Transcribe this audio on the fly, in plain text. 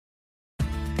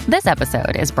This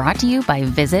episode is brought to you by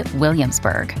Visit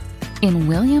Williamsburg. In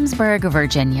Williamsburg,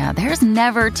 Virginia, there's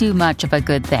never too much of a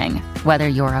good thing. Whether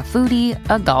you're a foodie,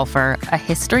 a golfer, a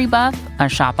history buff, a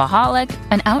shopaholic,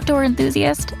 an outdoor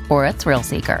enthusiast, or a thrill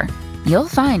seeker, you'll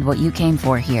find what you came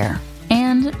for here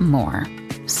and more.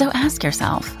 So ask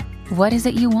yourself, what is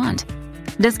it you want?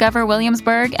 Discover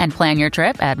Williamsburg and plan your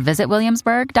trip at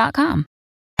visitwilliamsburg.com.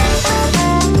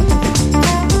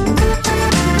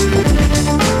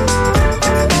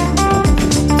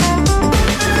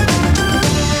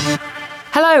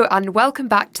 Hello and welcome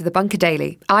back to the Bunker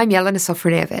Daily. I'm Jelena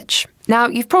Sofronijevic. Now,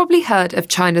 you've probably heard of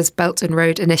China's Belt and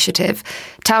Road Initiative.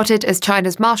 Touted as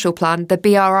China's Marshall Plan, the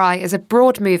BRI is a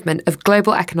broad movement of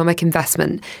global economic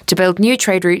investment to build new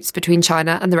trade routes between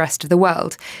China and the rest of the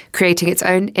world, creating its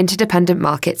own interdependent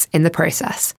markets in the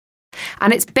process.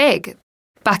 And it's big.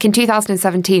 Back in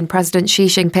 2017, President Xi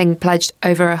Jinping pledged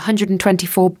over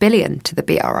 $124 billion to the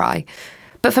BRI.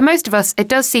 But for most of us, it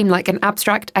does seem like an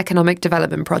abstract economic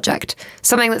development project,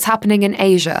 something that's happening in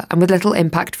Asia and with little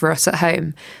impact for us at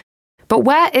home. But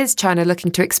where is China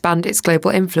looking to expand its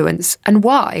global influence, and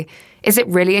why? Is it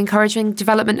really encouraging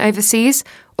development overseas,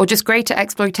 or just greater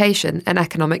exploitation and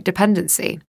economic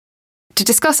dependency? To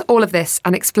discuss all of this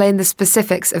and explain the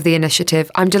specifics of the initiative,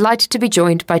 I'm delighted to be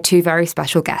joined by two very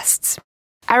special guests.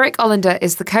 Eric Ollender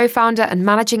is the co-founder and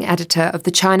managing editor of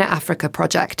the China Africa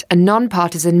Project, a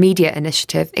non-partisan media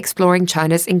initiative exploring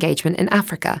China's engagement in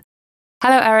Africa.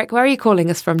 Hello, Eric. Where are you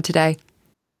calling us from today?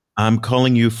 I'm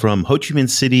calling you from Ho Chi Minh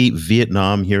City,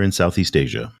 Vietnam, here in Southeast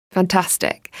Asia.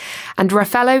 Fantastic. And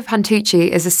Raffaello Pantucci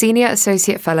is a senior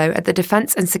associate fellow at the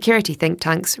defense and security think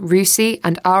tanks RUSI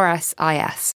and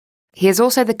RSIS. He is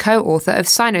also the co-author of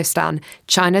Sinostan,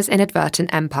 China's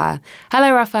Inadvertent Empire.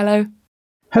 Hello, Raffaello.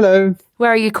 Hello.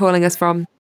 Where are you calling us from?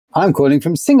 I'm calling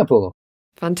from Singapore.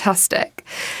 Fantastic.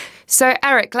 So,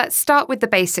 Eric, let's start with the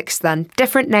basics then.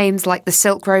 Different names like the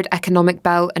Silk Road Economic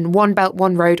Belt and One Belt,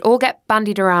 One Road all get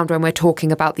bandied around when we're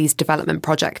talking about these development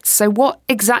projects. So what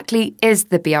exactly is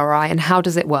the BRI and how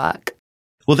does it work?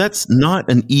 Well, that's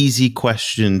not an easy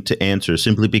question to answer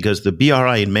simply because the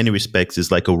BRI in many respects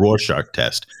is like a Rorschach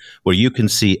test where you can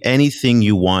see anything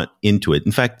you want into it.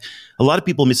 In fact, a lot of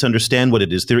people misunderstand what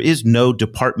it is. There is no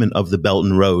Department of the Belt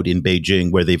and Road in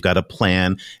Beijing where they've got a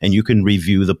plan and you can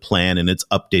review the plan and it's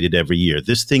updated every year.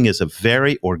 This thing is a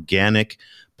very organic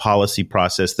policy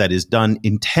process that is done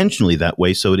intentionally that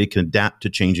way so that it can adapt to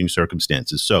changing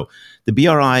circumstances. So the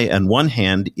BRI, on one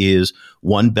hand, is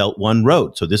One Belt, One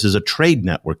Road. So this is a trade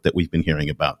network that we've been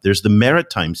hearing about. There's the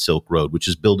Maritime Silk Road, which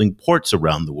is building ports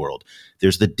around the world.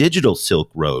 There's the Digital Silk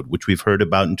Road, which we've heard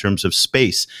about in terms of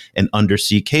space and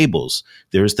undersea cables.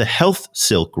 There's the Health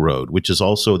Silk Road, which is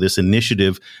also this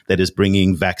initiative that is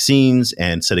bringing vaccines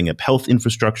and setting up health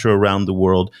infrastructure around the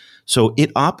world. So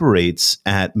it operates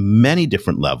at many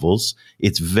different levels.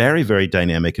 It's very, very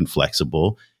dynamic and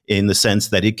flexible in the sense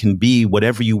that it can be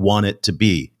whatever you want it to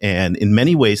be. And in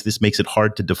many ways, this makes it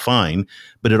hard to define,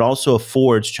 but it also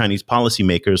affords Chinese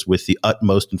policymakers with the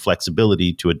utmost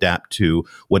flexibility to adapt to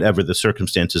whatever the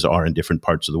circumstances are in different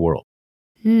parts of the world.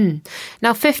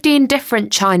 Now, 15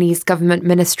 different Chinese government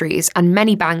ministries and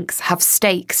many banks have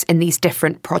stakes in these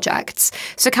different projects.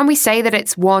 So can we say that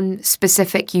it's one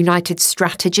specific united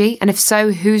strategy? And if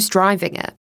so, who's driving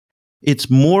it? It's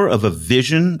more of a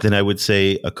vision than I would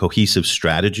say a cohesive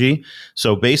strategy.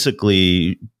 So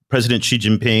basically, President Xi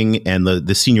Jinping and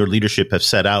the senior leadership have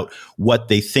set out what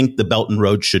they think the Belt and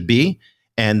Road should be.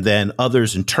 And then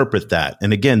others interpret that.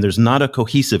 And again, there's not a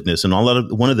cohesiveness. And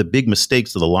one of the big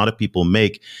mistakes that a lot of people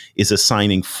make is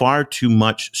assigning far too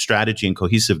much strategy and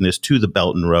cohesiveness to the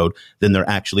Belt and Road than there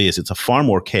actually is. It's a far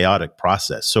more chaotic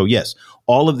process. So yes,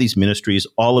 all of these ministries,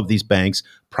 all of these banks,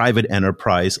 private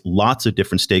enterprise, lots of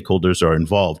different stakeholders are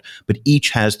involved, but each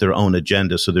has their own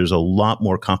agenda. So there's a lot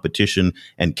more competition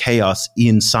and chaos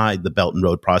inside the Belt and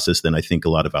Road process than I think a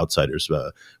lot of outsiders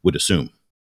would assume.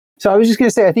 So I was just going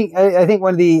to say, I think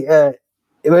one of the,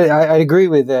 I agree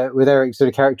with Eric's sort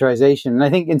of characterization. And I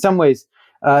think in some ways,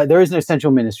 there is no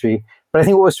central ministry. But I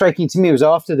think what was striking to me was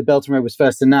after the Belt and Road was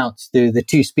first announced, the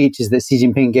two speeches that Xi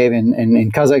Jinping gave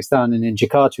in Kazakhstan and in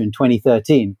Jakarta in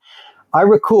 2013, I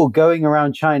recall going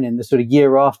around China in the sort of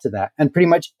year after that, and pretty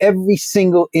much every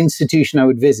single institution I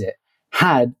would visit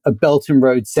had a Belt and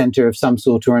Road center of some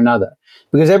sort or another,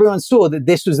 because everyone saw that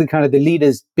this was the kind of the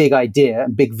leader's big idea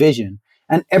and big vision.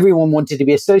 And everyone wanted to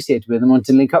be associated with and wanted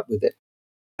to link up with it.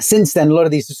 Since then, a lot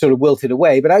of these have sort of wilted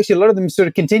away, but actually a lot of them sort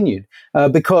of continued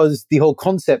because the whole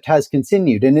concept has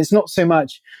continued. And it's not so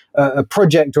much a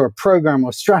project or a program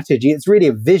or strategy. It's really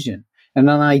a vision and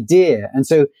an idea. And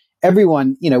so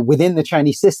everyone, within the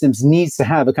Chinese systems needs to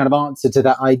have a kind of answer to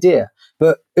that idea.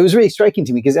 But it was really striking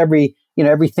to me because every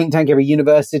think tank, every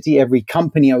university, every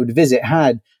company I would visit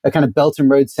had a kind of Belt and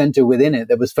Road center within it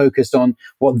that was focused on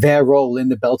what their role in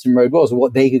the Belt and Road was, or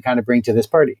what they could kind of bring to this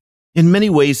party. In many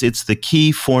ways, it's the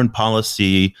key foreign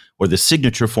policy or the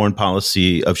signature foreign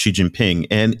policy of Xi Jinping.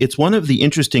 And it's one of the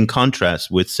interesting contrasts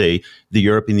with, say, the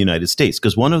Europe and the United States,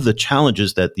 because one of the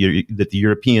challenges that the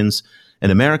Europeans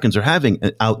and Americans are having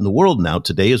out in the world now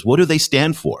today is, what do they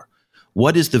stand for?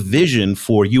 What is the vision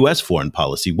for U.S. foreign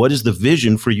policy? What is the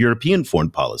vision for European foreign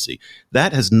policy?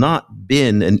 That has not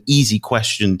been an easy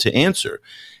question to answer.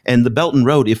 And the Belt and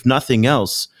Road, if nothing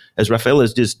else, as Rafael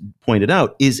has just pointed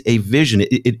out, is a vision.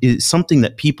 It is something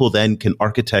that people then can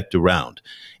architect around.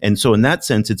 And so in that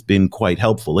sense, it's been quite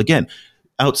helpful. Again,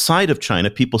 outside of China,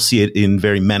 people see it in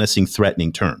very menacing,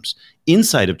 threatening terms.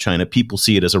 Inside of China, people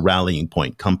see it as a rallying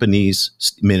point. Companies,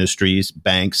 ministries,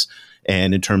 banks,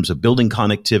 and in terms of building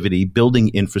connectivity, building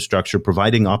infrastructure,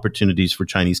 providing opportunities for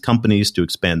Chinese companies to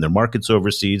expand their markets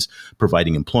overseas,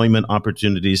 providing employment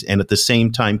opportunities, and at the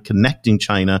same time connecting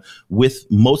China with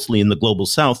mostly in the global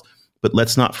south. But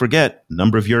let's not forget, a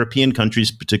number of European countries,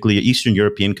 particularly Eastern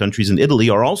European countries and Italy,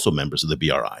 are also members of the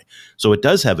BRI. So it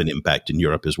does have an impact in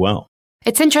Europe as well.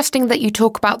 It's interesting that you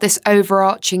talk about this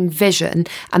overarching vision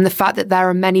and the fact that there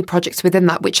are many projects within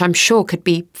that, which I'm sure could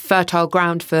be fertile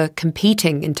ground for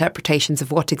competing interpretations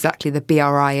of what exactly the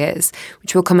BRI is,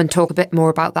 which we'll come and talk a bit more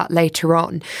about that later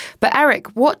on. But Eric,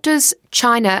 what does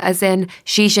China, as in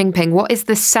Xi Jinping, what is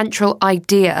the central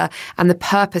idea and the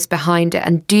purpose behind it?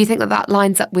 And do you think that that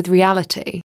lines up with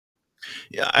reality?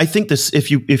 Yeah, I think this, if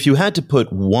you had to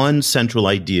put one central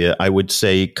idea, I would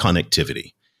say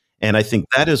connectivity. And I think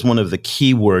that is one of the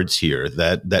key words here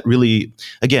that really,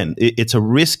 again, it's a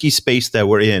risky space that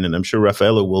we're in. And I'm sure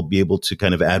Rafaela will be able to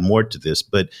kind of add more to this.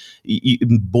 But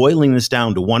boiling this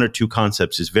down to one or two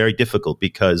concepts is very difficult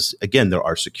because, again, there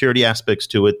are security aspects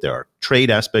to it. There are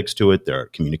trade aspects to it. There are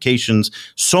communications,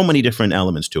 so many different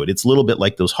elements to it. It's a little bit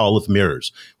like those hall of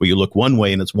mirrors where you look one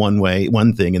way and it's one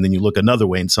thing, and then you look another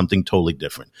way and something totally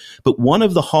different. But one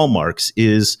of the hallmarks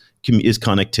is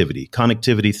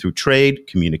connectivity through trade,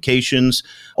 communications,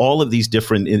 all of these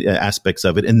different aspects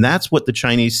of it. And that's what the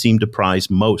Chinese seem to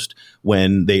prize most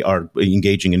when they are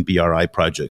engaging in BRI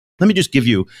projects. Let me just give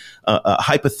you a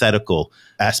hypothetical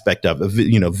aspect of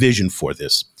vision for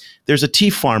this. There's a tea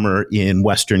farmer in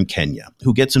Western Kenya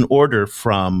who gets an order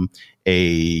from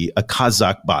a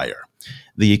Kazakh buyer.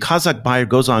 The Kazakh buyer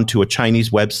goes onto a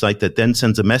Chinese website that then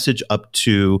sends a message up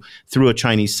through a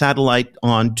Chinese satellite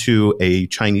onto a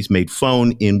Chinese-made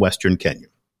phone in Western Kenya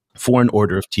for an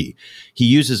order of tea. He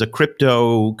uses a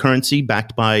cryptocurrency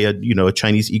backed by a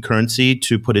Chinese e-currency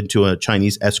to put into a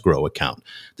Chinese escrow account.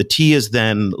 The tea is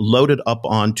then loaded up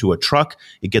onto a truck.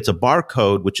 It gets a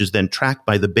barcode, which is then tracked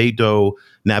by the Beidou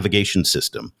navigation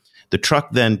system. The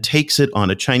truck then takes it on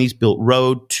a Chinese-built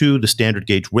road to the standard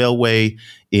gauge railway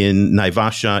in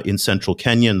Naivasha in central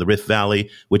Kenya in the Rift Valley,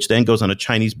 which then goes on a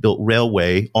Chinese-built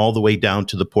railway all the way down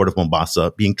to the port of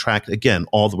Mombasa, being tracked again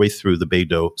all the way through the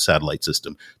Beidou satellite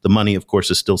system. The money, of course,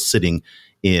 is still sitting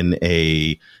in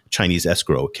a Chinese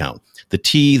escrow account. The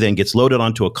tea then gets loaded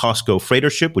onto a COSCO freighter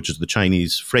ship, which is the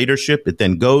Chinese freighter ship. It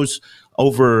then goes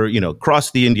over,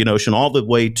 across the Indian Ocean all the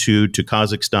way to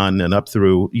Kazakhstan and up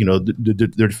through, the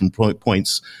different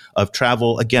points of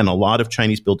travel. Again, a lot of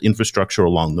Chinese-built infrastructure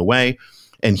along the way.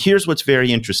 And here's what's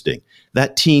very interesting.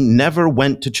 That tea never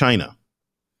went to China.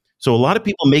 So a lot of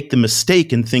people make the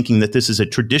mistake in thinking that this is a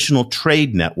traditional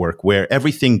trade network where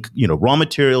everything, raw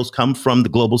materials come from the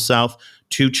global south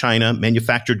to China,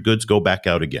 manufactured goods go back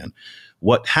out again.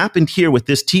 What happened here with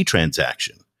this tea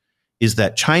transaction is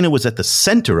that China was at the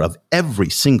center of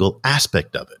every single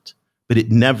aspect of it, but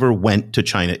it never went to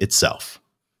China itself.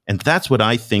 And that's what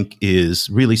I think is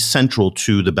really central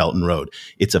to the Belt and Road.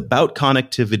 It's about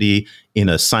connectivity in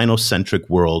a Sino-centric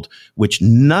world, which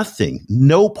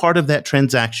no part of that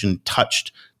transaction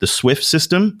touched the SWIFT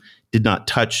system, did not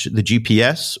touch the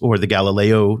GPS or the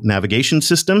Galileo navigation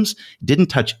systems, didn't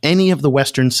touch any of the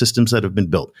Western systems that have been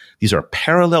built. These are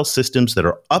parallel systems that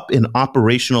are up and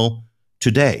operational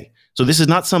today. So this is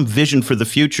not some vision for the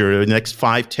future, the next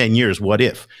 5-10 years, what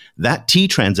if? That tea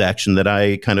transaction that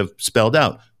I kind of spelled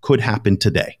out could happen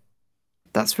today.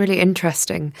 That's really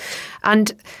interesting.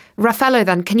 And Rafaelo,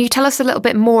 then, can you tell us a little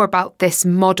bit more about this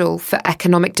model for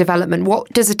economic development? What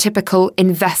does a typical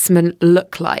investment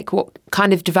look like? What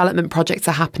kind of development projects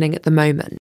are happening at the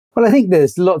moment? Well, I think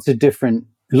there's lots of different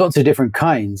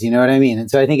kinds, you know what I mean?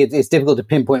 And so I think it's difficult to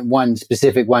pinpoint one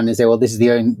specific one and say, well, this is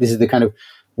the kind of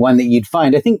one that you'd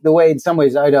find. I think the way, in some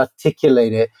ways, I'd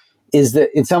articulate it is that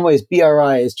in some ways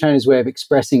BRI is China's way of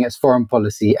expressing its foreign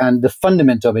policy. And the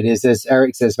fundament of it is, as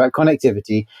Eric says, about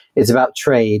connectivity, it's about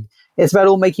trade, it's about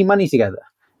all making money together.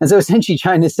 And so essentially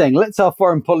China is saying, let's our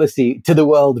foreign policy to the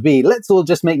world be, let's all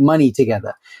just make money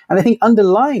together. And I think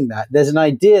underlying that, there's an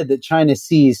idea that China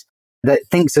sees that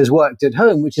thinks has worked at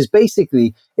home, which is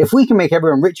basically, if we can make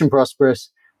everyone rich and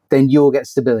prosperous, then you'll get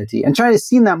stability. And China's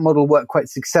seen that model work quite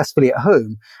successfully at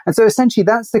home. And so essentially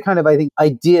that's the kind of, I think,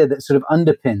 idea that sort of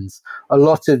underpins a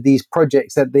lot of these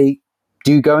projects that they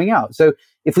do going out. So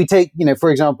if we take,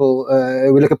 for example,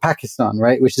 we look at Pakistan,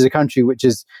 right, which is a country which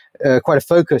is quite a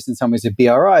focus in some ways of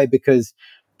BRI, because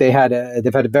they've had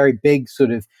a very big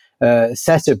sort of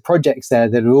set of projects there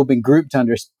that have all been grouped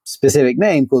under a specific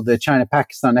name called the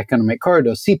China-Pakistan Economic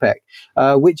Corridor, CPEC,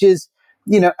 which is,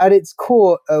 at its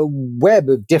core, a web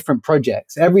of different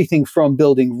projects, everything from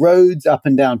building roads up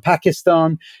and down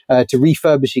Pakistan, to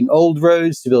refurbishing old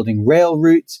roads, to building rail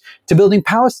routes, to building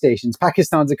power stations.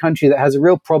 Pakistan's a country that has a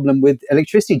real problem with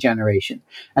electricity generation.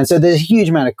 And so there's a huge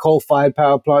amount of coal-fired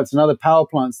power plants and other power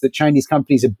plants that Chinese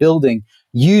companies are building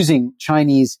using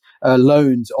Chinese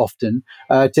loans often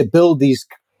to build these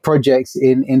projects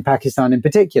in Pakistan in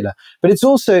particular. But it's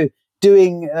also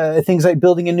doing things like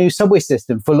building a new subway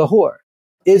system for Lahore.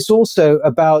 It's also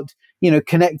about,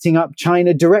 connecting up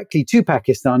China directly to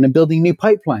Pakistan and building new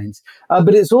pipelines.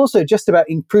 But it's also just about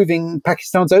improving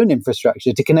Pakistan's own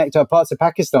infrastructure to connect up parts of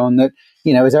Pakistan that,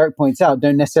 as Eric points out,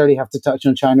 don't necessarily have to touch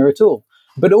on China at all.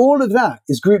 But all of that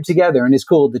is grouped together and is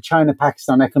called the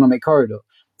China-Pakistan Economic Corridor.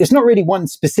 It's not really one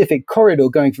specific corridor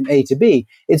going from A to B.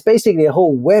 It's basically a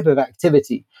whole web of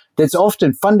activity that's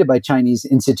often funded by Chinese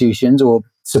institutions or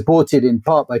supported in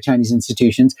part by Chinese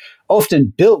institutions,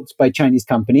 often built by Chinese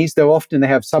companies, though often they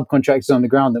have subcontractors on the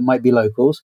ground that might be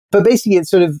locals. But basically,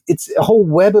 it's a whole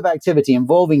web of activity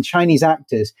involving Chinese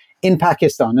actors in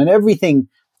Pakistan, and everything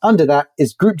under that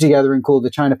is grouped together and called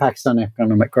the China-Pakistan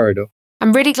Economic Corridor.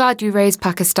 I'm really glad you raised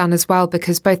Pakistan as well,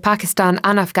 because both Pakistan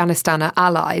and Afghanistan are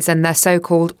allies and they're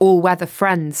so-called all-weather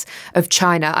friends of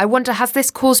China. I wonder, has this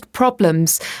caused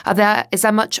problems? Is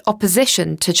there much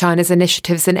opposition to China's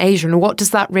initiatives in Asia? And what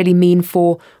does that really mean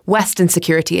for Western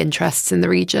security interests in the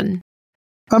region?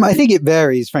 I think it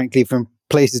varies, frankly, from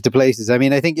places to places. I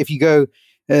mean, I think if you go,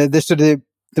 the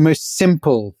most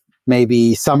simple,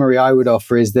 maybe, summary I would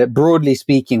offer is that, broadly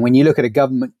speaking, when you look at a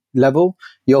government level,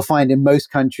 you'll find in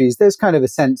most countries there's kind of a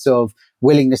sense of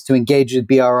willingness to engage with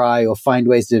BRI or find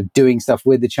ways of doing stuff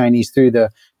with the Chinese through the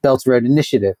Belt and Road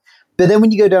Initiative. But then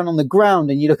when you go down on the ground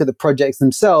and you look at the projects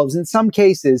themselves, in some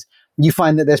cases you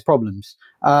find that there's problems.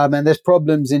 And there's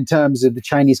problems in terms of the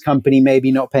Chinese company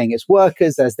maybe not paying its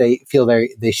workers as they feel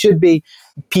they should be.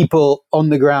 People on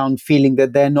the ground feeling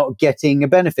that they're not getting a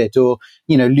benefit, or,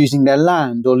 losing their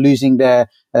land or losing their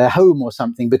home or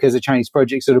something because the Chinese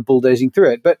project sort of bulldozing through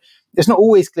it. But it's not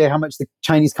always clear how much the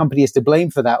Chinese company is to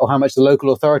blame for that, or how much the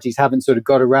local authorities haven't sort of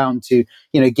got around to,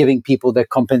 giving people the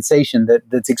compensation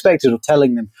that's expected, or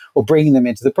telling them or bringing them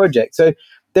into the project. So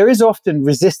there is often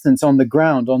resistance on the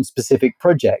ground on specific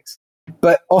projects.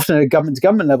 But often at a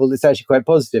government-to-government level, it's actually quite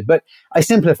positive. But I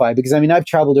simplify because, I've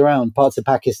traveled around parts of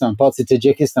Pakistan, parts of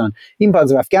Tajikistan, even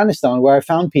parts of Afghanistan, where I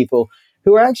found people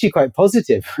who are actually quite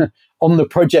positive on the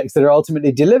projects that are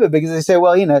ultimately delivered, because they say,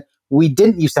 well, we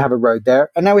didn't used to have a road there,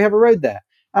 and now we have a road there.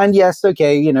 And yes,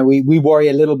 okay, we worry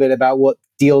a little bit about what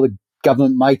deal the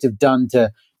government might have done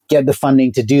to get the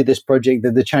funding to do this project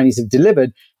that the Chinese have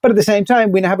delivered. But at the same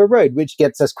time, we now have a road which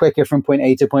gets us quicker from point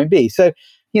A to point B. So,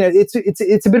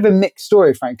 it's a bit of a mixed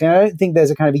story, frankly. I don't think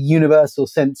there's a kind of a universal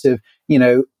sense of,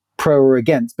 pro or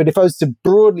against. But if I was to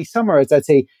broadly summarize, I'd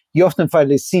say you often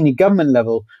find at a senior government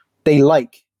level, they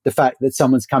like the fact that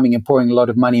someone's coming and pouring a lot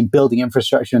of money and building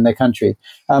infrastructure in their country.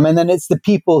 And then it's the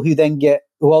people who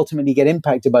ultimately get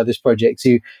impacted by this project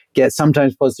who get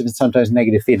sometimes positive and sometimes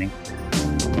negative feeling.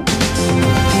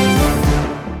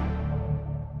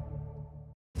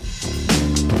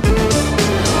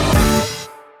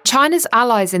 China's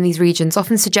allies in these regions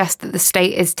often suggest that the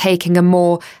state is taking a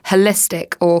more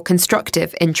holistic or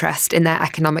constructive interest in their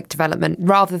economic development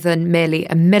rather than merely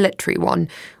a military one.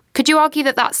 Could you argue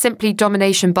that that's simply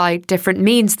domination by different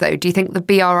means, though? Do you think the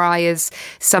BRI is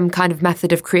some kind of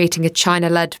method of creating a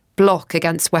China-led bloc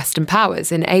against Western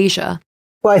powers in Asia?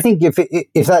 Well, I think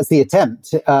if that's the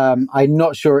attempt, I'm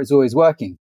not sure it's always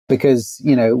working, because,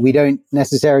 we don't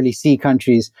necessarily see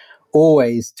countries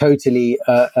always totally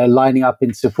lining up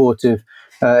in support of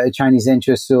Chinese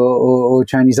interests or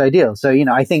Chinese ideals. So,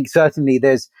 I think certainly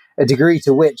there's a degree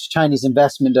to which Chinese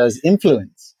investment does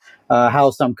influence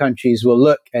how some countries will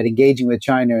look at engaging with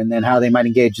China and then how they might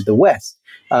engage with the West.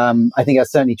 I think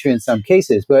that's certainly true in some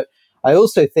cases. But I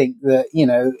also think that, in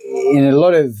a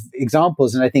lot of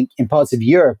examples, and I think in parts of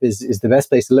Europe is the best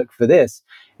place to look for this,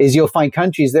 is you'll find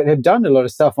countries that have done a lot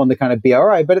of stuff on the kind of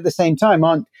BRI, but at the same time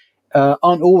aren't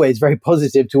always very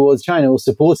positive towards China or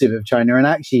supportive of China, and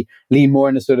actually lean more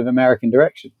in a sort of American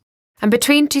direction. And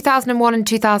between 2001 and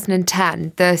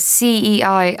 2010, the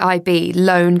CEIIB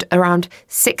loaned around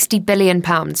 £60 billion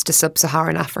to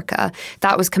sub-Saharan Africa.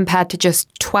 That was compared to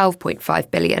just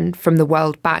 $12.5 billion from the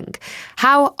World Bank.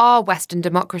 How are Western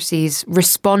democracies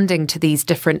responding to these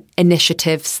different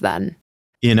initiatives then?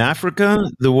 In Africa,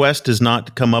 the West has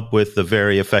not come up with a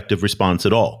very effective response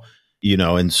at all.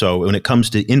 And so when it comes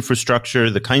to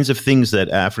infrastructure, the kinds of things that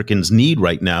Africans need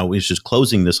right now is just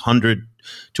closing this $100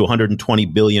 to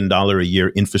 $120 billion a year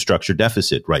infrastructure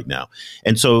deficit right now.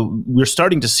 And so we're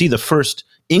starting to see the first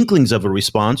inklings of a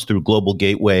response through Global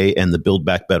Gateway and the Build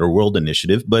Back Better World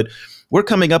initiative. But we're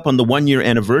coming up on the 1-year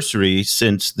anniversary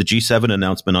since the G7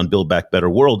 announcement on Build Back Better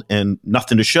World, and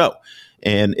nothing to show.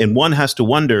 And one has to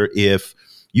wonder if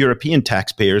European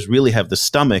taxpayers really have the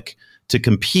stomach to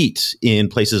compete in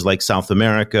places like South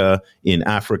America, in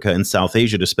Africa, and South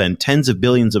Asia to spend tens of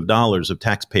billions of dollars of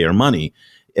taxpayer money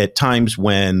at times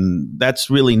when that's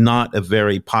really not a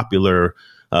very popular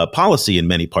policy in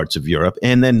many parts of Europe.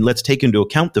 And then let's take into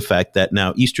account the fact that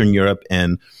now Eastern Europe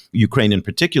and Ukraine in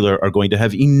particular are going to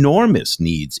have enormous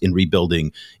needs in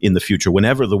rebuilding in the future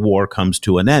whenever the war comes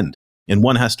to an end. And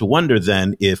one has to wonder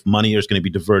then if money is going to be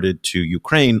diverted to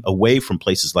Ukraine away from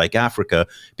places like Africa,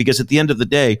 because at the end of the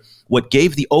day, what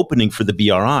gave the opening for the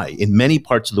BRI in many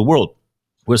parts of the world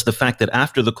was the fact that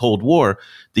after the Cold War,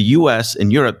 the US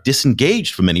and Europe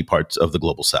disengaged from many parts of the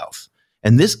global South.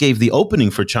 And this gave the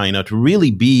opening for China to really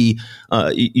be,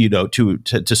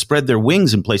 to spread their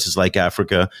wings in places like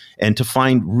Africa and to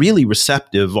find really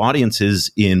receptive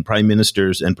audiences in prime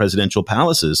ministers and presidential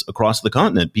palaces across the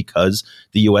continent, because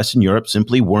the US and Europe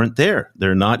simply weren't there.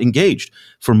 They're not engaged.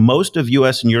 For most of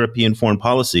US and European foreign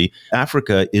policy,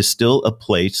 Africa is still a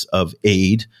place of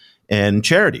aid and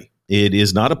charity. It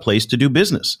is not a place to do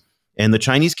business. And the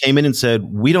Chinese came in and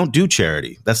said, we don't do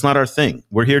charity. That's not our thing.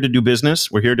 We're here to do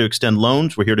business. We're here to extend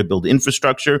loans. We're here to build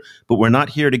infrastructure, but we're not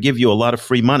here to give you a lot of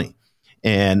free money.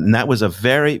 And that was a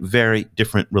very, very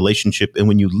different relationship. And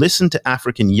when you listen to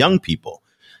African young people,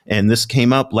 and this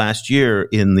came up last year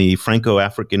in the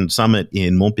Franco-African summit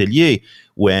in Montpellier,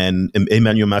 when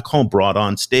Emmanuel Macron brought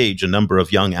on stage a number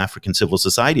of young African civil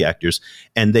society actors,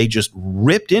 and they just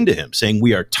ripped into him saying,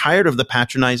 we are tired of the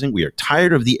patronizing, we are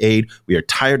tired of the aid, we are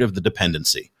tired of the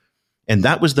dependency. And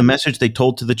that was the message they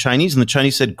told to the Chinese. And the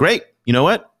Chinese said, great, you know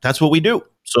what? That's what we do.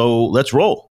 So let's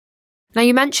roll. Now,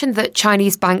 you mentioned that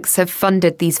Chinese banks have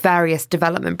funded these various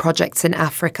development projects in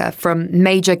Africa, from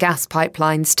major gas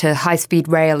pipelines to high-speed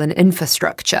rail and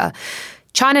infrastructure.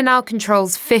 China now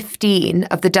controls 15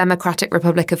 of the Democratic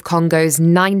Republic of Congo's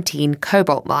 19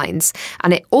 cobalt mines,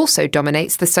 and it also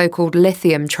dominates the so-called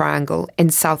lithium triangle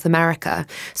in South America.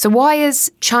 So why is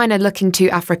China looking to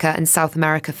Africa and South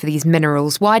America for these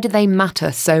minerals? Why do they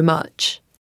matter so much?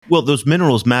 Well, those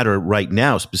minerals matter right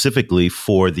now specifically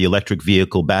for the electric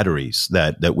vehicle batteries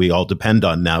that we all depend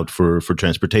on now for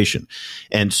transportation.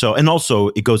 And also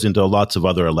it goes into lots of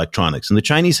other electronics. And the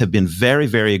Chinese have been very,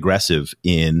 very aggressive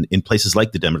in places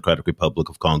like the Democratic Republic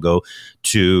of Congo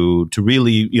to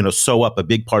really, sew up a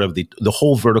big part of the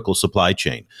whole vertical supply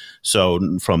chain. So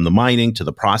from the mining to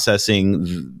the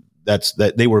processing,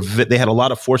 they had a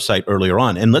lot of foresight earlier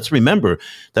on. And let's remember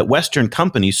that Western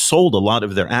companies sold a lot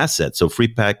of their assets. So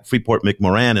Freeport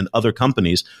McMoran and other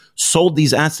companies sold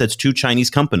these assets to Chinese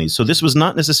companies. So this was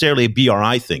not necessarily a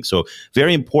BRI thing. So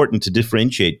very important to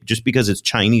differentiate. Just because it's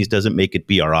Chinese doesn't make it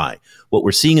BRI. What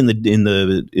we're seeing in the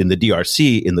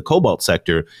DRC in the cobalt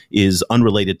sector is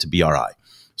unrelated to BRI.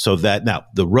 So that now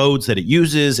the roads that it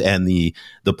uses and the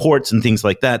ports and things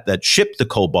like that ship the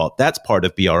cobalt, that's part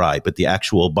of BRI. But the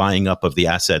actual buying up of the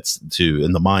assets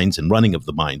in the mines and running of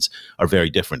the mines are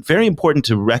very different. Very important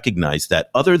to recognize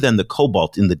that other than the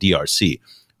cobalt in the DRC,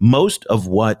 most of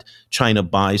what China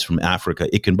buys from Africa,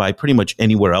 it can buy pretty much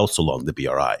anywhere else along the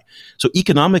BRI. So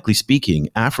economically speaking,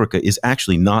 Africa is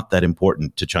actually not that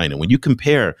important to China. When you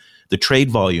compare the trade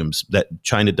volumes that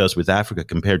China does with Africa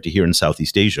compared to here in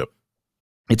Southeast Asia,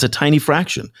 it's a tiny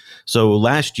fraction. So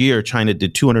last year, China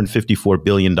did $254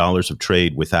 billion of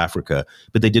trade with Africa,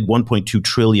 but they did $1.2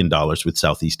 trillion with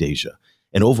Southeast Asia.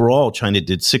 And overall, China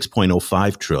did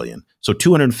 $6.05 trillion. So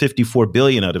 $254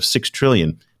 billion out of $6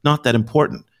 trillion, not that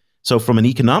important. So from an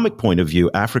economic point of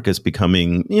view, Africa is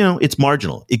becoming, it's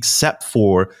marginal, except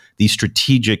for these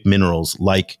strategic minerals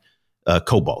like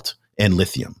cobalt. and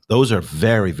lithium. Those are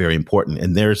very, very important.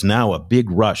 And there's now a big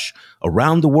rush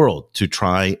around the world to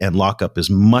try and lock up as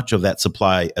much of that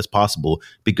supply as possible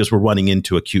because we're running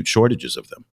into acute shortages of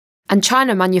them. And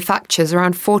China manufactures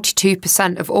around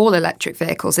 42% of all electric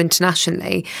vehicles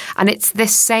internationally. And it's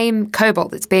this same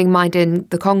cobalt that's being mined in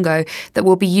the Congo that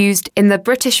will be used in the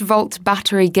British Volt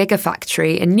battery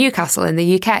gigafactory in Newcastle in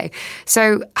the UK.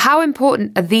 So how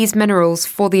important are these minerals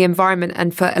for the environment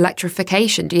and for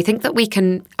electrification? Do you think that we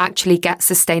can actually get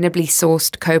sustainably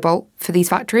sourced cobalt for these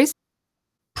factories?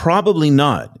 Probably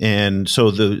not. And so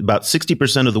about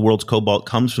 60% of the world's cobalt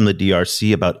comes from the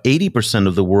DRC. About 80%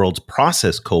 of the world's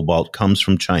processed cobalt comes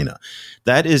from China.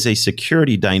 That is a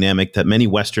security dynamic that many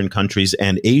Western countries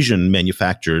and Asian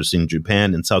manufacturers in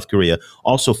Japan and South Korea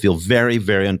also feel very,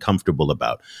 very uncomfortable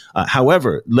about.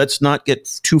 However, let's not get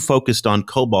too focused on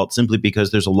cobalt simply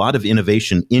because there's a lot of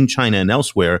innovation in China and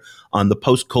elsewhere on the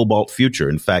post-cobalt future.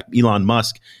 In fact, Elon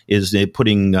Musk is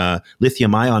putting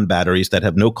lithium-ion batteries that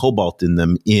have no cobalt in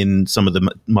them in some of the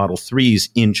Model 3s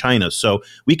in China. So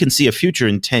we can see a future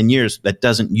in 10 years that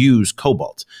doesn't use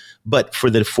cobalt. But for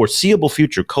the foreseeable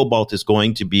future, cobalt is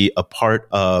going to be a part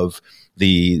of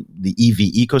the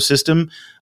EV ecosystem.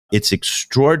 It's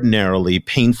extraordinarily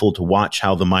painful to watch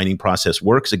how the mining process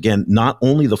works. Again, not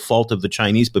only the fault of the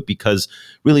Chinese, but because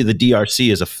really the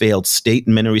DRC is a failed state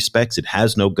in many respects. It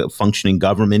has no functioning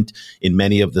government in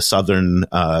many of the southern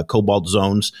cobalt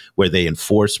zones where they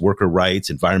enforce worker rights,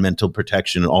 environmental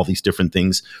protection, and all these different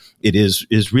things. It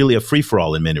is really a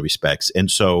free-for-all in many respects. And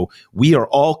so we are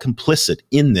all complicit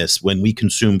in this when we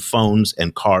consume phones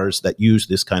and cars that use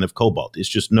this kind of cobalt. It's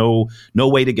just no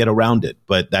way to get around it.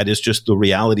 But that is just the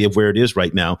reality of where it is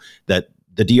right now, that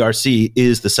the DRC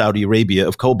is the Saudi Arabia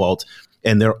of cobalt.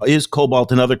 And there is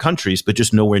cobalt in other countries, but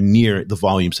just nowhere near the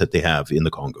volumes that they have in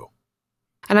the Congo.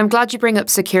 And I'm glad you bring up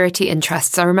security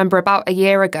interests. I remember about a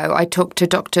year ago, I talked to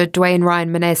Dr. Dwayne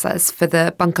Ryan Menezes for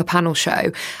the Bunker Panel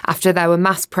show after there were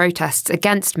mass protests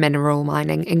against mineral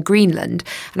mining in Greenland.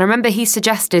 And I remember he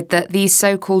suggested that these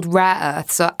so-called rare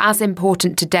earths are as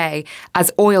important today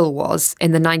as oil was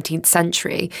in the 19th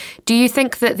century. Do you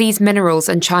think that these minerals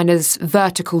and China's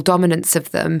vertical dominance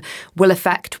of them will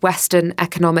affect Western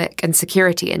economic and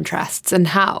security interests, and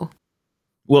how?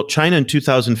 Well, China in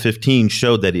 2015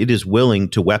 showed that it is willing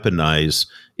to weaponize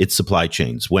its supply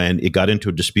chains when it got into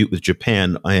a dispute with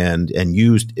Japan and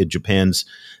used Japan's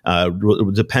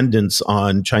dependence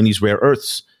on Chinese rare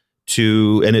earths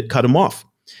and it cut them off.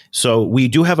 So we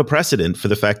do have a precedent for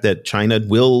the fact that China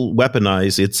will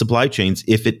weaponize its supply chains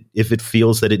if it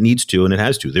feels that it needs to and it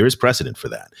has to. There is precedent for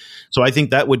that. So I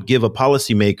think that would give a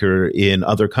policymaker in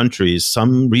other countries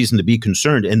some reason to be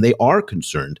concerned, and they are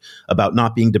concerned about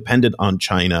not being dependent on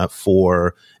China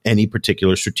for any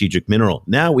particular strategic mineral.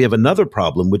 Now we have another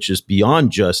problem, which is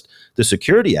beyond just the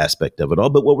security aspect of it all.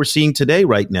 But what we're seeing today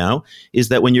right now is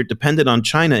that when you're dependent on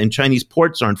China and Chinese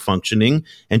ports aren't functioning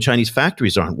and Chinese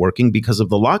factories aren't working because of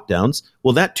the lockdowns,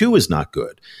 well, that too is not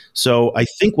good. So I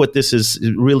think what this is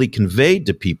really conveyed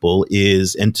to people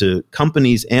is, and to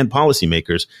companies and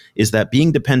policymakers, is that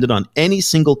being dependent on any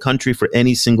single country for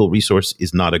any single resource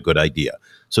is not a good idea.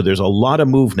 So there's a lot of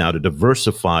move now to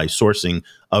diversify sourcing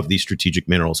of these strategic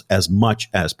minerals as much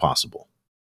as possible.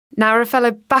 Now,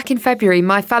 Raffaello, back in February,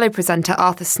 my fellow presenter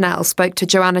Arthur Snell spoke to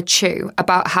Joanna Chu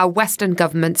about how Western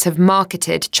governments have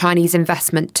marketed Chinese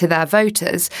investment to their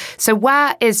voters. So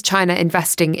where is China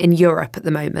investing in Europe at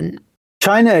the moment?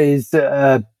 China is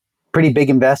a pretty big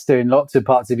investor in lots of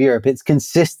parts of Europe. It's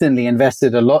consistently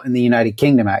invested a lot in the United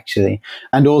Kingdom, actually,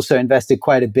 and also invested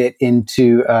quite a bit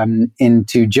into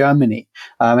Germany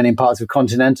and in parts of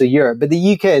continental Europe. But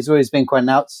the UK has always been quite an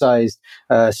outsized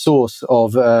source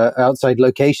of outside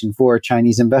location for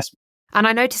Chinese investment. And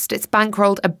I noticed it's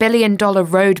bankrolled a $1 billion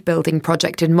road building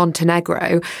project in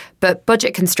Montenegro, but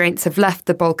budget constraints have left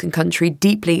the Balkan country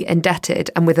deeply indebted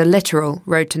and with a literal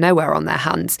road to nowhere on their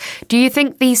hands. Do you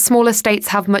think these smaller states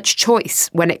have much choice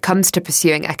when it comes to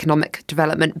pursuing economic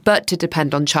development, but to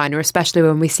depend on China, especially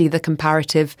when we see the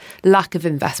comparative lack of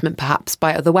investment, perhaps,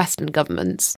 by other Western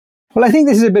governments? Well, I think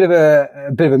this is a bit of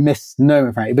a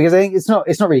misnomer, frankly, because I think it's not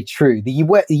really true.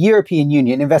 The European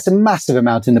Union invests a massive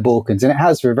amount in the Balkans, and it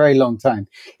has for a very long time.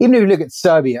 Even if you look at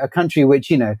Serbia, a country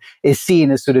which, is seen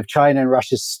as sort of China and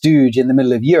Russia's stooge in the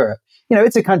middle of Europe,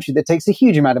 it's a country that takes a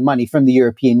huge amount of money from the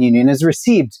European Union, has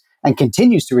received and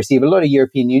continues to receive a lot of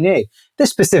European Union aid. This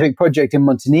specific project in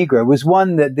Montenegro was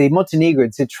one that the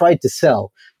Montenegrins had tried to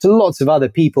sell to lots of other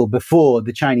people before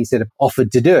the Chinese had offered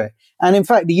to do it. And in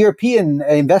fact, the European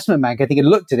Investment Bank, I think, had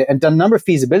looked at it and done a number of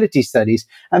feasibility studies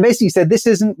and basically said, this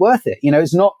isn't worth it.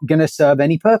 It's not going to serve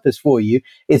any purpose for you.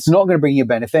 It's not going to bring you a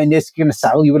benefit, and it's going to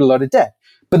saddle you with a lot of debt.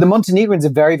 But the Montenegrins are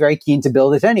very, very keen to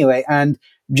build it anyway, and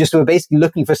just were basically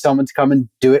looking for someone to come and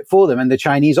do it for them. And the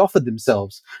Chinese offered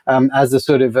themselves as the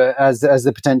sort of as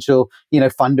the potential,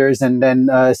 funders, and then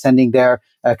sending their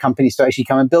companies to actually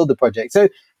come and build the project. So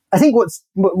I think what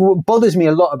bothers me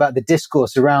a lot about the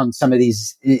discourse around some of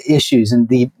these issues and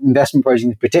the investment projects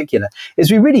in particular is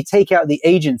we really take out the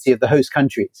agency of the host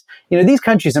countries. These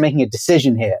countries are making a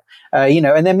decision here,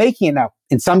 and they're making it now.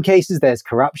 In some cases, there's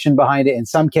corruption behind it. In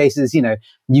some cases,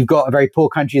 you've got a very poor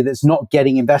country that's not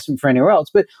getting investment for anywhere else.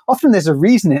 But often there's a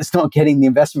reason it's not getting the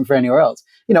investment for anywhere else.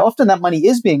 Often that money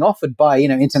is being offered by,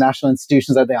 international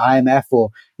institutions like the IMF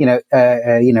or,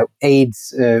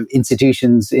 AIDS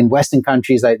institutions in Western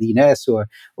countries like the UNESCO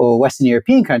or Western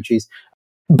European countries.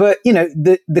 But,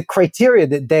 the criteria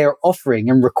that they are offering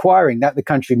and requiring that the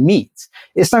country meets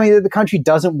is something that the country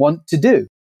doesn't want to do.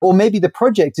 Or maybe the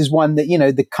project is one that,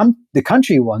 the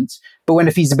country wants, but when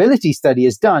a feasibility study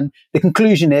is done, the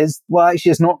conclusion is, well,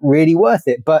 actually, it's not really worth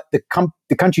it, but the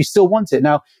country still wants it.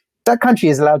 Now, that country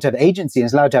is allowed to have agency and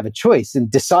is allowed to have a choice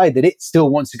and decide that it still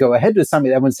wants to go ahead with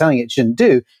something that everyone's telling it shouldn't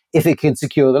do if it can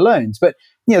secure the loans. But,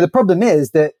 the problem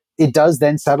is that it does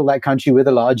then saddle that country with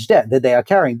a large debt that they are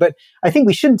carrying. But I think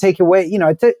we shouldn't take away,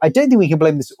 I don't think we can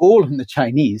blame this all on the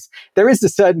Chinese. There is a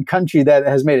certain country there that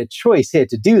has made a choice here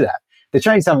to do that. The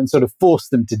Chinese haven't sort of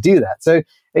forced them to do that. So,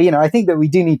 I think that we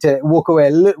do need to walk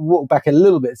back a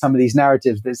little bit some of these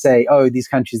narratives that say, oh, these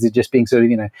countries are just being sort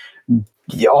of,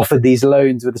 offered these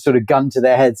loans with a sort of gun to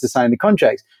their heads to sign the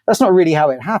contracts. That's not really how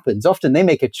it happens. Often they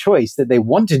make a choice that they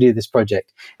want to do this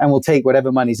project and will take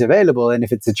whatever money's available. And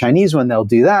if it's a Chinese one, they'll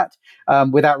do that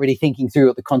without really thinking through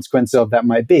what the consequence of that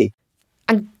might be.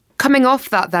 And coming off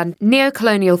that then,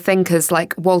 neo-colonial thinkers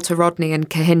like Walter Rodney and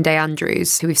Kehinde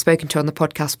Andrews, who we've spoken to on the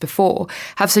podcast before,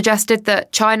 have suggested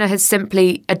that China has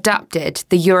simply adapted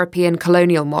the European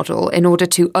colonial model in order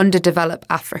to underdevelop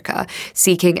Africa,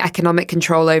 seeking economic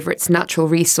control over its natural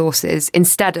resources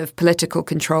instead of political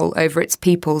control over its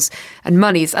peoples and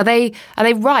monies. Are they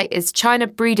right? Is China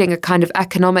breeding a kind of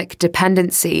economic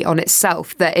dependency on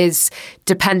itself that is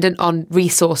dependent on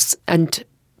resource and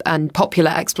popular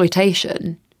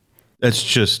exploitation? That's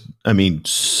just,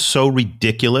 so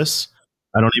ridiculous.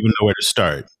 I don't even know where to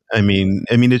start.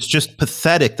 It's just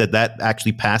pathetic that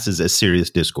actually passes as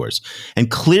serious discourse. And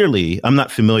clearly, I'm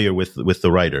not familiar with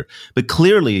the writer, but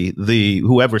clearly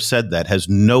whoever said that has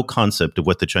no concept of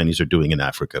what the Chinese are doing in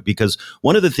Africa. Because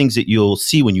one of the things that you'll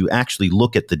see when you actually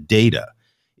look at the data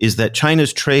is that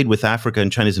China's trade with Africa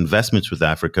and China's investments with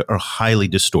Africa are highly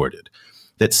distorted.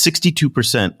 That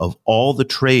 62% of all the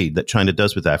trade that China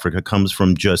does with Africa comes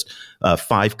from just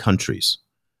 5 countries.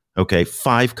 Okay,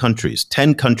 5 countries.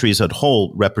 10 countries at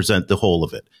whole represent the whole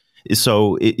of it.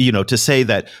 So, to say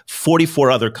that 44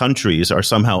 other countries are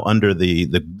somehow under the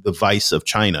vice of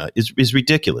China is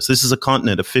ridiculous. This is a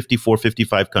continent of 54,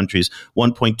 55 countries,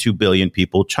 1.2 billion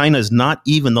people. China is not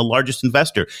even the largest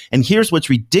investor. And here's what's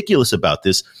ridiculous about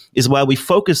this is while we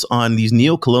focus on these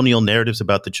neo-colonial narratives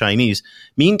about the Chinese,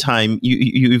 meantime,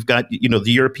 you've got, the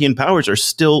European powers are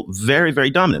still very, very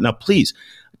dominant. Now, please,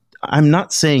 I'm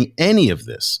not saying any of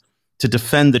this to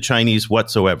defend the Chinese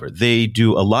whatsoever. They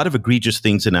do a lot of egregious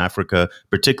things in Africa,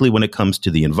 particularly when it comes to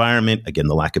the environment, again,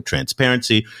 the lack of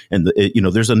transparency, and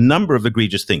there's a number of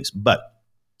egregious things. But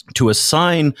to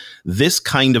assign this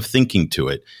kind of thinking to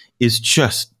it is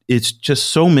just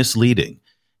so misleading.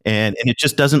 And it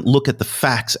just doesn't look at the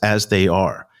facts as they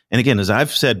are. And again, as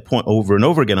I've said over and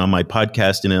over again on my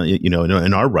podcast and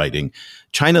in our writing,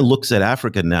 China looks at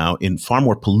Africa now in far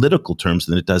more political terms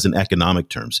than it does in economic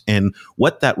terms. And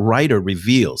what that writer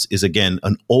reveals is, again,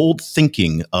 an old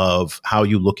thinking of how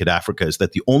you look at Africa is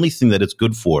that the only thing that it's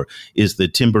good for is the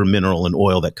timber, mineral, and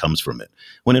oil that comes from it.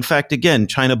 When in fact, again,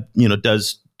 China,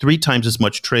 does 3 times as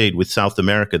much trade with South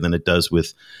America than it does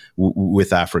with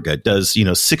Africa. It does,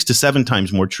 6 to 7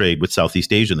 times more trade with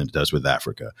Southeast Asia than it does with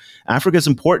Africa. Africa's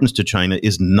importance to China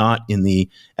is not in the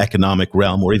economic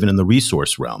realm or even in the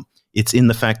resource realm. It's in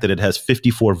the fact that it has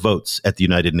 54 votes at the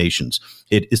United Nations.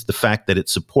 It is the fact that it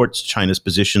supports China's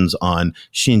positions on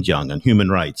Xinjiang, on human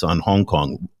rights, on Hong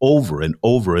Kong, over and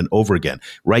over and over again.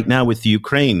 Right now with the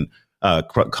Ukraine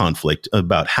conflict,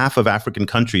 about half of African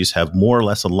countries have more or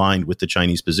less aligned with the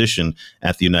Chinese position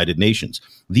at the United Nations.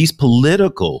 These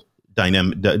political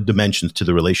dimensions to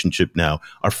the relationship now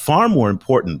are far more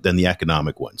important than the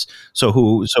economic ones.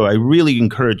 So I really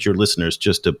encourage your listeners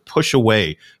just to push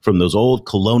away from those old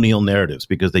colonial narratives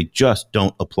because they just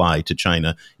don't apply to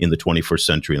China in the 21st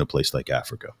century in a place like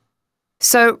Africa.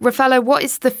 So, Raffaello, what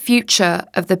is the future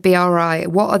of the BRI?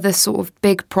 What are the sort of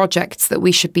big projects that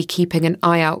we should be keeping an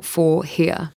eye out for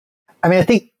here? I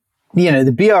think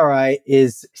the BRI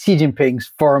is Xi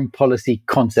Jinping's foreign policy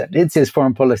concept. It's his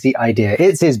foreign policy idea.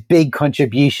 It's his big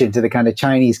contribution to the kind of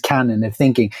Chinese canon of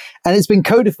thinking. And it's been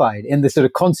codified in the sort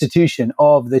of constitution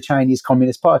of the Chinese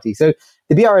Communist Party. So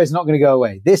the BRI is not going to go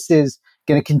away. This is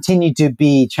going to continue to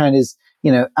be China's,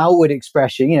 outward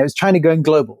expression. It's China going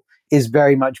global is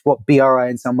very much what BRI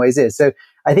in some ways is. So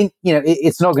I think,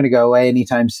 it's not going to go away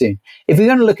anytime soon. If we're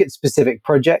going to look at specific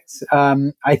projects,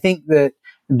 I think that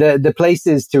the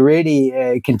places to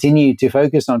really continue to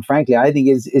focus on, frankly, I think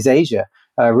is Asia,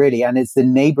 really. And it's the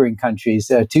neighboring countries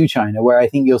to China, where I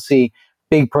think you'll see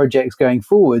big projects going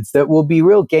forwards that will be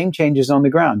real game changers on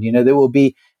the ground. There will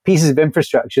be pieces of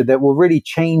infrastructure that will really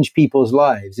change people's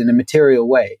lives in a material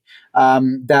way,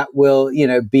 that will,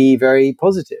 be very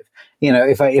positive.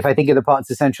 If I think of the parts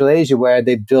of Central Asia where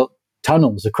they've built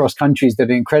tunnels across countries that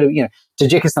are incredible,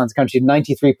 Tajikistan's country,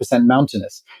 93%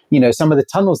 mountainous. Some of the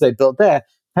tunnels they built there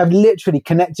have literally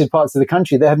connected parts of the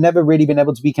country that have never really been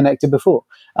able to be connected before.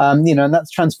 And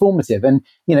that's transformative. And,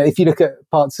 if you look at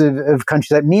parts of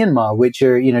countries like Myanmar, which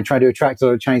are, trying to attract a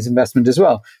lot of Chinese investment as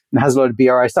well, and has a lot of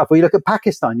BRI stuff, or you look at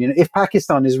Pakistan, if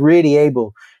Pakistan is really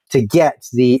able to get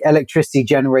the electricity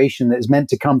generation that is meant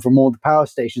to come from all the power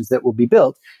stations that will be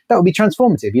built, that will be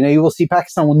transformative. You will see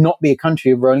Pakistan will not be a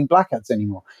country of rolling blackouts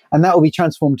anymore. And that will be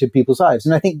transformative to people's lives.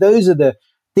 And I think those are the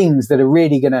things that are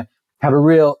really going to have a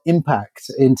real impact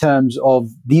in terms of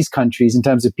these countries, in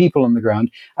terms of people on the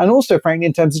ground, and also, frankly,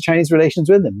 in terms of Chinese relations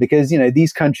with them. Because,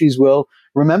 these countries will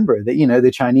remember that,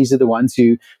 the Chinese are the ones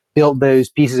who built those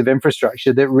pieces of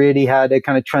infrastructure that really had a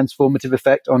kind of transformative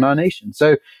effect on our nation.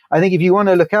 So I think if you want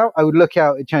to look out, I would look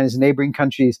out at China's neighboring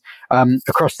countries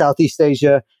across Southeast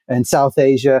Asia and South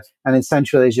Asia and in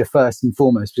Central Asia first and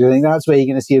foremost, because I think that's where you're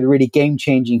going to see the really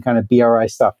game-changing kind of BRI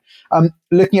stuff.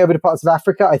 Looking over to parts of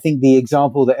Africa, I think the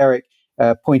example that Eric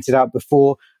pointed out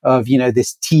before of,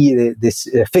 this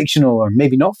fictional, or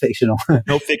maybe not fictional,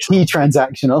 tea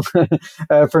transactional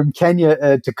from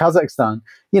Kenya to Kazakhstan.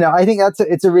 I think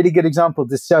it's a really good example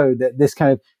to show that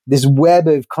this web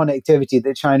of connectivity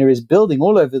that China is building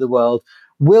all over the world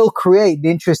will create an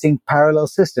interesting parallel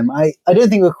system. I don't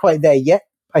think we're quite there yet.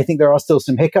 I think there are still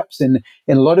some hiccups in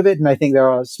a lot of it, and I think there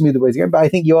are smoother ways to go. But I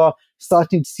think you are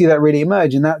starting to see that really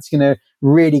emerge, and that's going to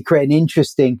really create an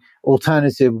interesting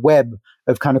alternative web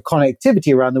of kind of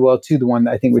connectivity around the world to the one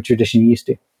that I think we're traditionally used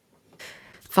to.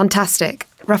 Fantastic.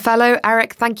 Raffaello,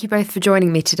 Eric, thank you both for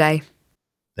joining me today.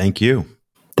 Thank you.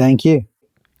 Thank you.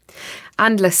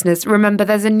 And listeners, remember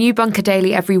there's a new Bunker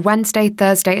Daily every Wednesday,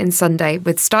 Thursday and Sunday,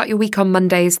 with Start Your Week on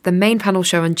Mondays, the main panel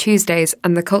show on Tuesdays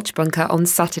and the Culture Bunker on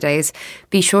Saturdays.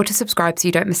 Be sure to subscribe so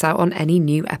you don't miss out on any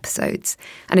new episodes.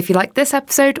 And if you like this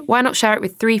episode, why not share it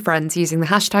with 3 friends using the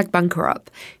hashtag BunkerUp?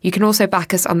 You can also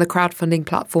back us on the crowdfunding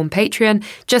platform Patreon.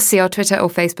 Just see our Twitter or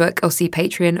Facebook or see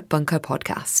Patreon Bunker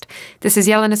Podcast. This is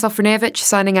Jelena Sofronijevic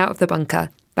signing out of The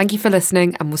Bunker. Thank you for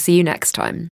listening and we'll see you next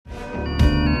time.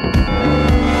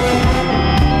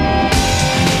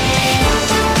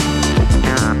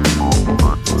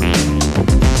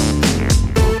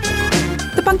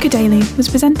 The Bunker Daily was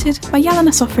presented by Jelena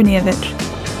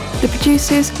Sofronijevic. The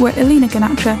producers were Elena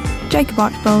Ganatra, Jacob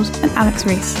Archbold and Alex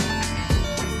Rees.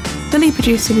 The lead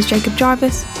producer was Jacob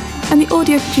Jarvis, and the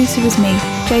audio producer was me,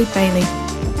 Jade Bailey.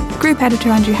 Group editor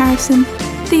Andrew Harrison,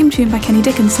 theme tune by Kenny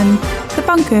Dickinson. The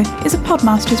Bunker is a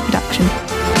Podmasters production.